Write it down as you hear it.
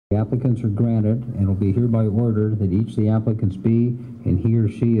applicants are granted, and it will be hereby ordered that each of the applicants be and he or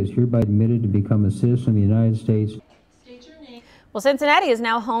she is hereby admitted to become a citizen of the United States. Well, Cincinnati is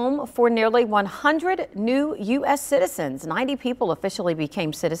now home for nearly 100 new U.S. citizens. 90 people officially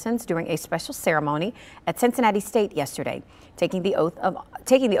became citizens during a special ceremony at Cincinnati State yesterday, taking the oath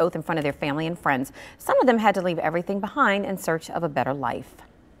in front of their family and friends. Some of them had to leave everything behind in search of a better life.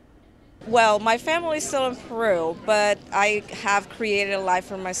 Well, my family is still in Peru, but I have created a life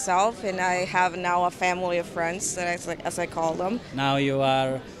for myself, and I have now a family of friends, as I call them. Now you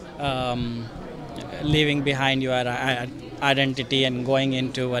are leaving behind your identity and going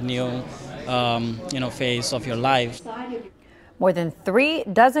into a new phase of your life. More than 3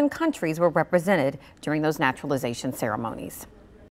 dozen countries were represented during those naturalization ceremonies.